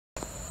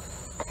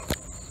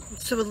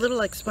So a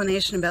little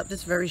explanation about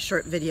this very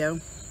short video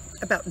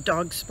about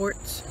dog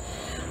sports.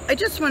 I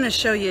just want to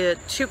show you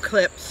two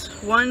clips,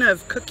 one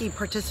of Cookie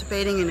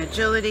participating in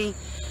agility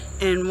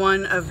and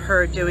one of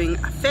her doing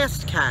a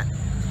fast cat,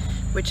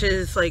 which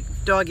is like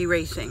doggy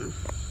racing.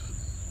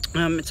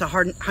 It's a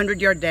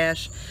 100-yard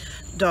dash.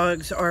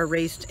 Dogs are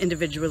raced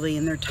individually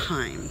and they're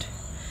timed.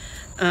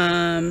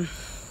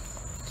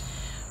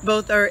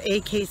 Both are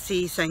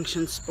AKC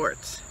sanctioned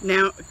sports.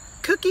 Now,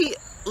 Cookie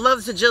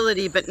loves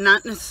agility, but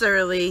not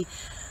necessarily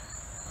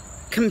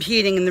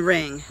competing in the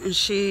ring. And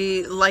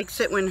she likes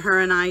it when her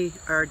and I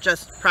are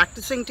just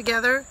practicing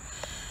together.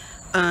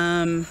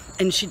 And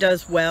she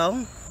does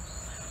well.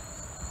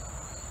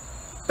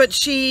 But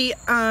she,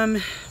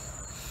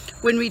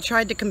 when we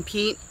tried to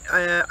compete,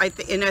 I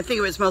think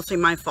it was mostly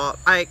my fault,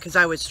 because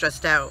I was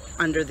stressed out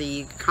under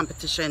the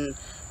competition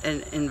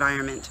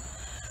environment.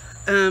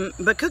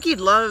 But Cookie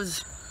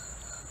loves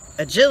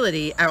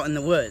agility out in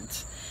the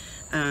woods.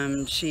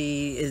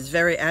 She is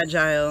very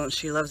agile.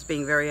 She loves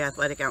being very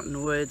athletic out in the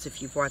woods.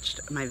 If you've watched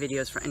my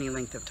videos for any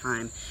length of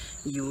time,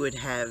 you would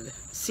have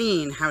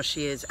seen how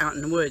she is out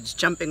in the woods,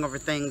 jumping over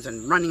things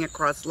and running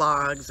across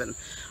logs and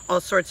all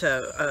sorts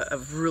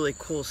of really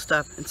cool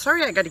stuff. And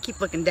sorry, I got to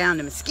keep looking down.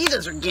 The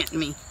mosquitoes are getting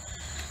me.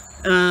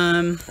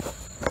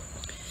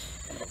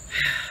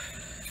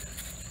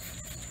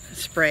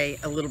 Spray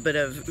a little bit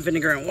of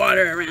vinegar and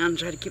water around,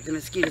 try to keep the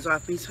mosquitoes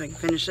off me so I can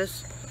finish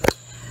this.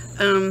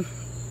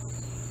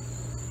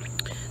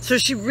 So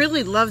she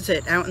really loves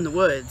it out in the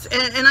woods,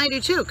 and I do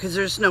too, because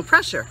there's no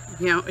pressure,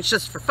 you know, it's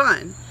just for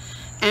fun.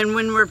 And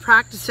when we're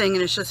practicing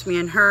and it's just me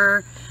and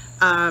her,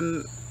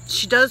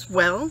 she does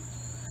well,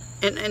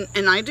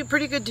 and I do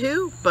pretty good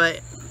too.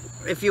 But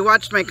if you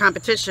watched my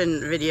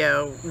competition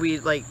video,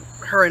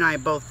 her and I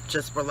both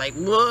just were like,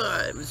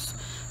 whoa, it was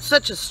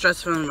such a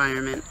stressful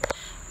environment.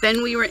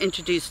 Then we were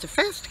introduced to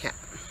Fast Cat.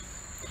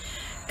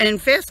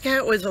 And Fast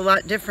Cat was a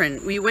lot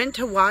different. We went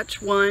to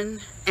watch one,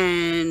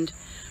 and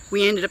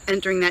we ended up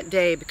entering that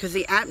day because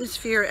the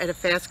atmosphere at a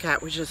Fast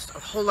Cat was just a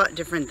whole lot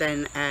different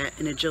than at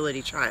an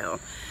agility trial.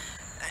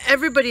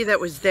 Everybody that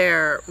was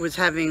there was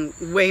having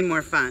way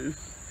more fun.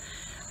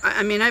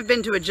 I mean, I've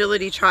been to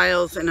agility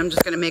trials, and I'm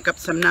just going to make up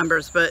some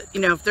numbers, but, you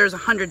know, if there's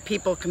 100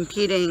 people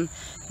competing,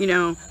 you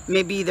know,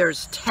 maybe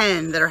there's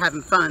 10 that are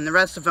having fun. The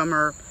rest of them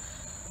are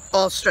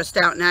all stressed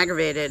out and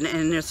aggravated,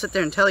 and they'll sit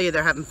there and tell you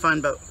they're having fun,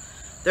 but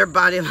their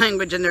body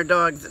language and their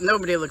dogs,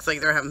 nobody looks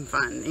like they're having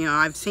fun. You know,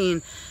 I've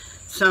seen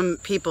some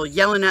people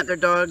yelling at their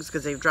dogs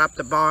because they've dropped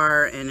the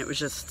bar, and it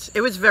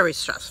was very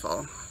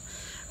stressful.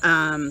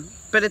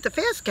 But at the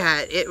Fast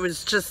Cat, it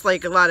was just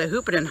like a lot of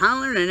hooping and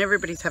hollering, and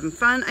everybody's having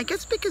fun. I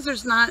guess because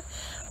there's not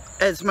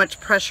as much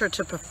pressure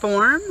to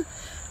perform.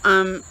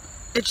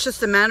 It's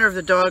just a matter of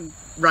the dog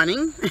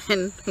running,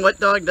 and what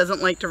dog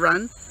doesn't like to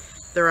run?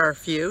 There are a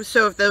few.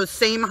 So if those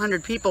same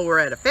 100 people were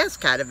at a Fast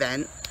Cat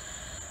event,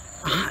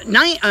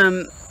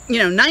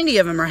 90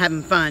 of them are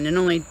having fun, and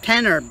only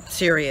 10 are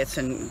serious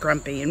and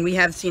grumpy. And we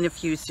have seen a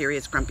few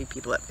serious, grumpy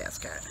people at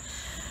Fast Cat.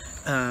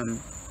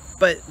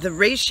 But the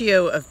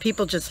ratio of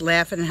people just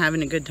laughing and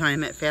having a good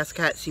time at Fast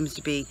Cat seems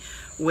to be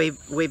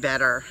way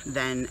better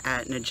than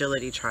at an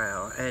agility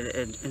trial. At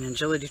an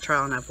agility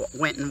trial, and I've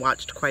went and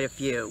watched quite a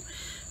few,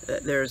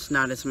 there's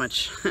not as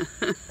much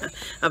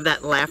of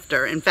that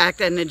laughter. In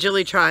fact, at an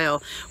agility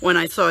trial, when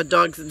I saw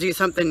dogs do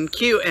something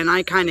cute and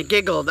I kind of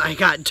giggled, I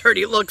got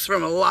dirty looks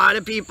from a lot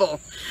of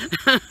people.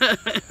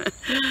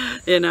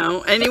 You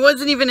know, and he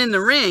wasn't even in the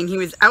ring. He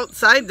was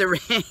outside the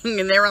ring,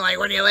 and they were like,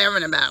 what are you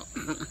laughing about?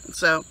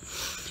 So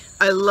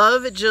I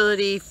love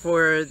agility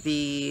for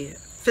the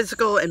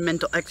physical and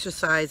mental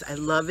exercise. I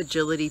love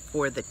agility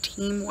for the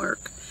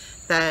teamwork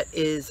that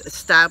is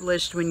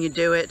established when you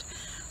do it.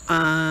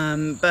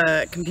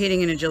 But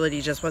competing in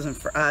agility just wasn't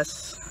for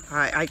us.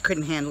 I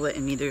couldn't handle it,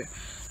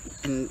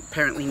 and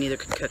apparently neither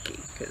could Cookie.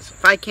 Because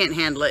if I can't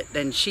handle it,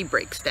 then she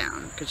breaks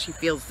down because she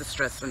feels the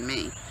stress in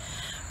me.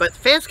 But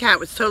Fast Cat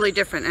was totally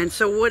different. And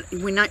so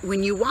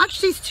when you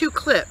watch these two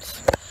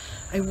clips,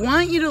 I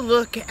want you to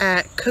look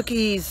at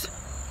Cookie's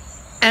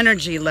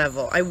energy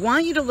level. I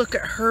want you to look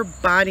at her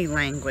body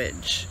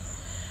language.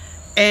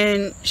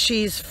 And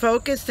she's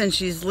focused, and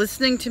she's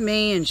listening to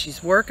me, and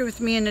she's working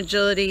with me in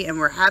agility, and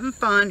we're having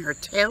fun. Her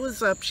tail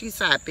is up, she's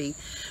happy.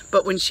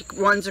 But when she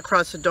runs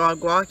across a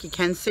dog walk, you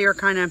can see her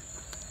kind of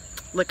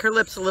lick her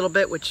lips a little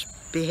bit, which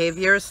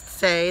behaviorists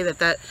say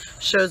that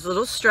shows a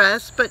little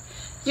stress. But,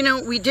 you know,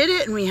 we did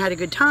it, and we had a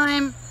good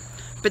time.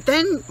 But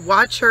then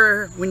watch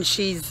her when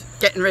she's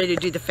getting ready to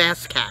do the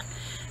Fast Cat.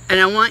 And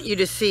I want you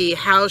to see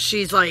how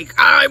she's like,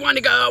 oh, I want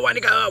to go, I want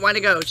to go, I want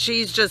to go.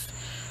 She's just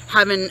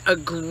having a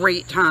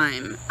great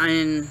time,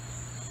 and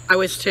I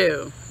was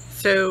too.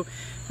 So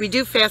we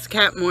do Fast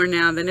Cat more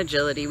now than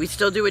agility. We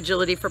still do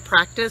agility for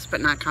practice,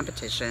 but not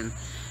competition,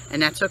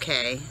 and that's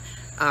okay.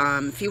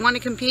 If you want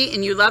to compete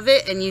and you love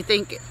it and you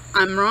think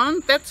I'm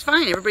wrong, that's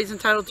fine. Everybody's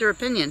entitled to their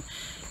opinion.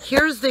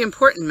 Here's the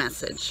important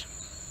message.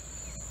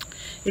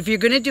 If you're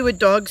going to do a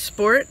dog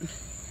sport,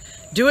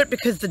 do it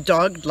because the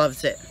dog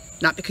loves it,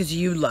 not because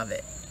you love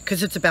it.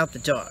 because it's about the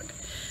dog.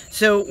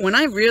 So when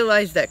I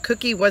realized that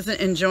Cookie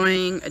wasn't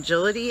enjoying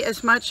agility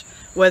as much,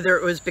 whether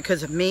it was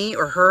because of me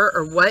or her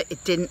or what,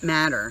 it didn't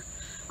matter.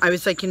 I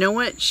was like, you know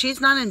what? She's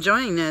not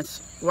enjoying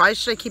this. Why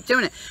should I keep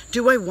doing it?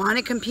 Do I want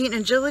to compete in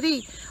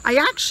agility? I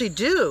actually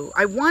do.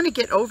 I want to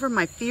get over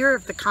my fear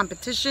of the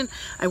competition.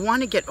 I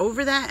want to get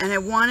over that, and I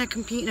want to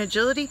compete in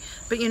agility.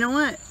 But you know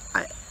what?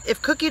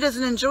 If Cookie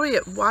doesn't enjoy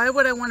it, why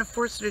would I want to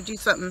force her to do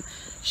something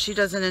she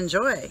doesn't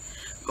enjoy?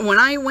 When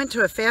I went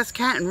to a fast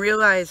cat and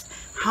realized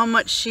how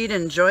much she'd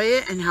enjoy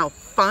it and how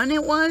fun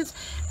it was,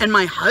 and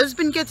my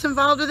husband gets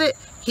involved with it,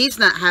 he's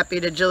not happy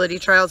at agility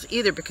trials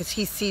either, because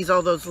he sees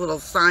all those little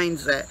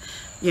signs that,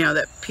 you know,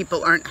 that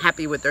people aren't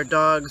happy with their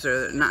dogs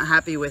or not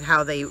happy with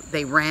how they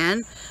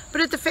ran.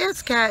 But at the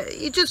fast cat,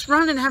 you just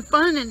run and have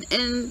fun,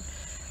 and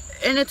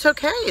it's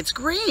okay. It's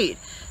great.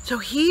 So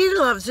he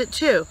loves it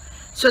too.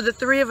 So the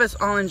three of us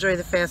all enjoy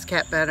the fast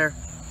cat better.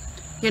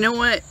 You know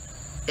what?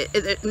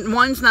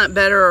 One's not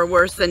better or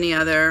worse than the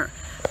other.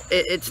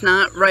 It's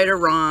not right or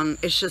wrong.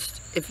 It's just,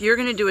 if you're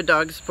going to do a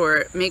dog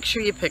sport, make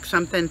sure you pick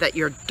something that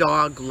your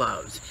dog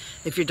loves.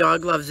 If your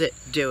dog loves it,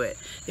 do it.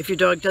 If your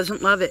dog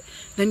doesn't love it,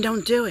 then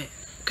don't do it.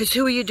 Because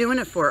who are you doing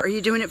it for? Are you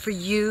doing it for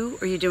you,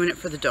 or are you doing it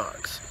for the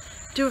dogs?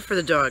 Do it for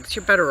the dogs.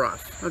 You're better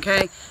off,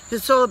 okay?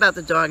 It's all about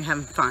the dog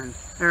having fun,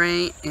 all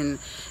right?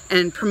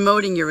 And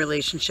promoting your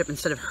relationship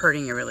instead of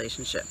hurting your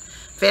relationship.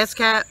 Fast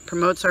cat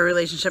promotes our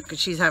relationship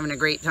because she's having a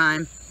great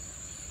time.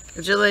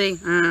 Agility,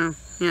 you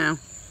know,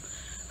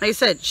 like I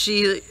said,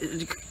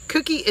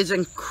 Cookie is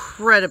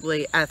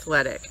incredibly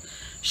athletic.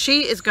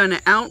 She is going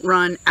to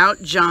outrun,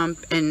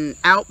 outjump,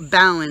 and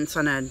outbalance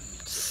on a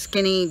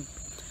skinny,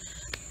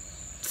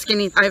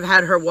 I've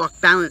had her walk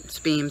balance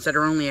beams that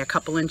are only a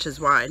couple inches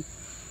wide.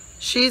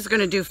 She's going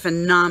to do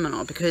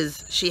phenomenal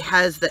because she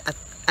has the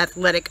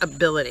athletic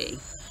ability.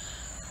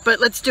 But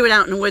let's do it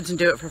out in the woods and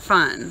do it for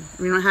fun.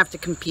 We don't have to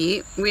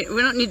compete. We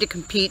don't need to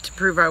compete to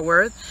prove our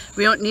worth.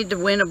 We don't need to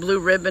win a blue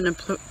ribbon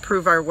to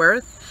prove our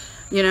worth,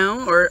 you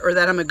know, or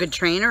that I'm a good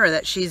trainer, or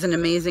that she's an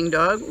amazing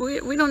dog.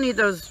 We don't need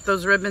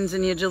those ribbons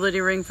in the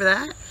agility ring for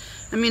that.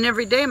 I mean,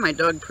 every day my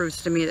dog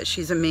proves to me that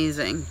she's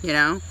amazing, you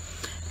know.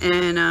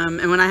 And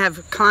when I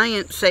have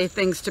clients say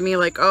things to me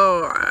like,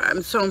 oh,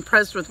 I'm so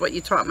impressed with what you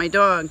taught my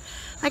dog.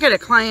 I got a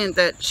client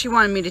that she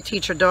wanted me to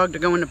teach her dog to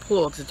go in the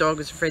pool because the dog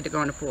was afraid to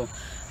go in the pool.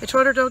 I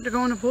taught her dog to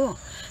go in the pool.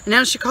 And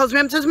now she calls me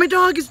up and says, my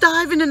dog is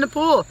diving in the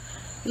pool.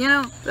 You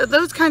know,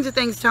 those kinds of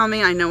things tell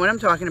me I know what I'm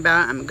talking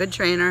about. I'm a good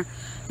trainer.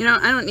 You know,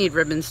 I don't need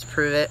ribbons to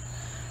prove it.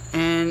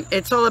 And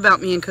it's all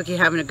about me and Cookie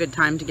having a good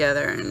time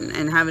together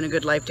and having a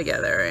good life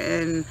together.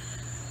 And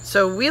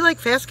so we like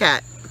fast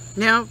cat.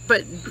 You know,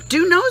 but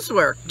do nose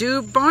work,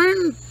 do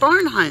barn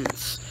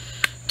hunts,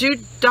 do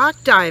dock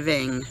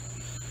diving,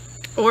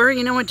 or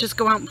you know what, just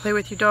go out and play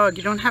with your dog.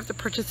 You don't have to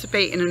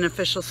participate in an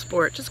official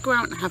sport. Just go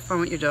out and have fun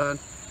with your dog.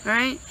 All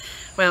right?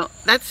 Well,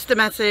 that's the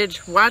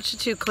message. Watch the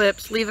 2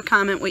 clips. Leave a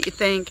comment what you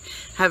think.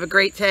 Have a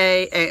great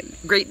day,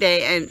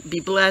 and be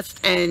blessed.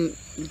 And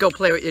go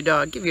play with your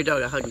dog. Give your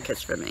dog a hug and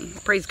kiss for me.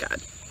 Praise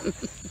God.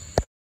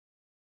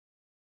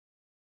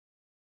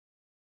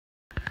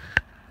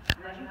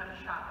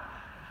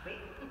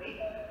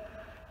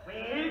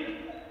 Wait.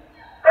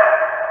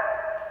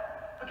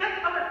 Okay,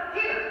 over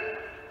here.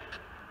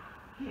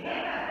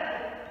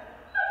 Yeah.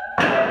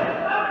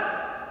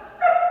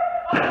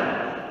 Over.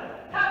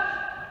 Touch.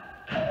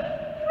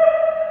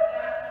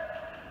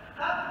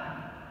 Up.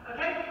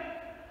 Okay.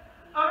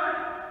 Over.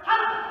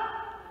 Tunnel.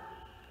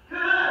 Good.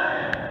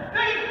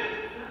 Ready.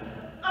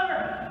 Over.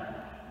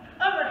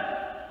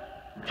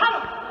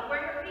 Tunnel.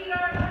 Where your feet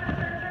are.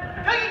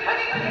 Cookie.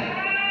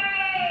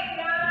 Hey,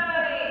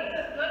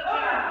 nice. Good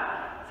job.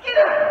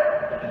 Skidder.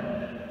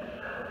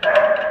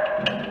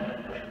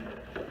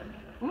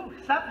 Ooh,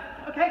 stop.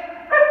 Okay.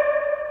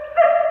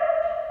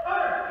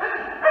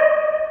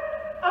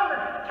 Over,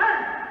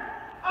 turn.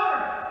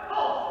 Over,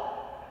 pull.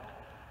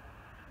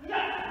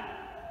 Yes.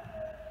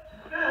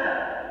 Good.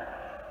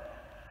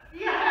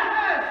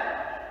 Yes.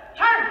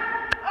 Turn.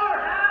 Over.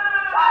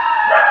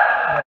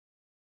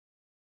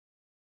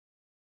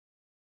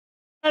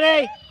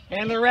 Ready?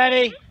 And they're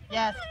ready.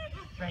 Yes.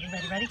 Ready.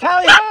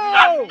 Tally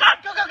ho! Go.